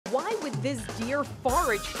why would this deer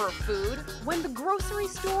forage for food when the grocery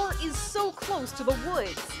store is so close to the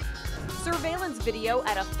woods? Surveillance video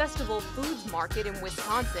at a Festival Foods market in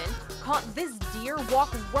Wisconsin caught this deer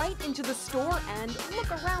walk right into the store and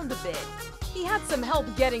look around a bit. He had some help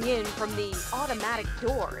getting in from the automatic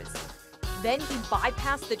doors. Then he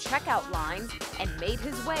bypassed the checkout lines and made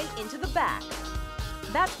his way into the back.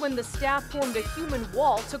 That's when the staff formed a human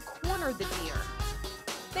wall to corner the deer.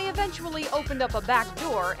 They eventually opened up a back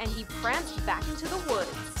door and he pranced back into the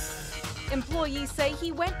woods. Employees say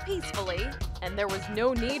he went peacefully and there was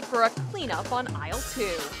no need for a cleanup on aisle 2.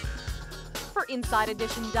 For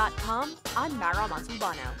InsideEdition.com, I'm Mara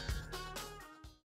Montalbano.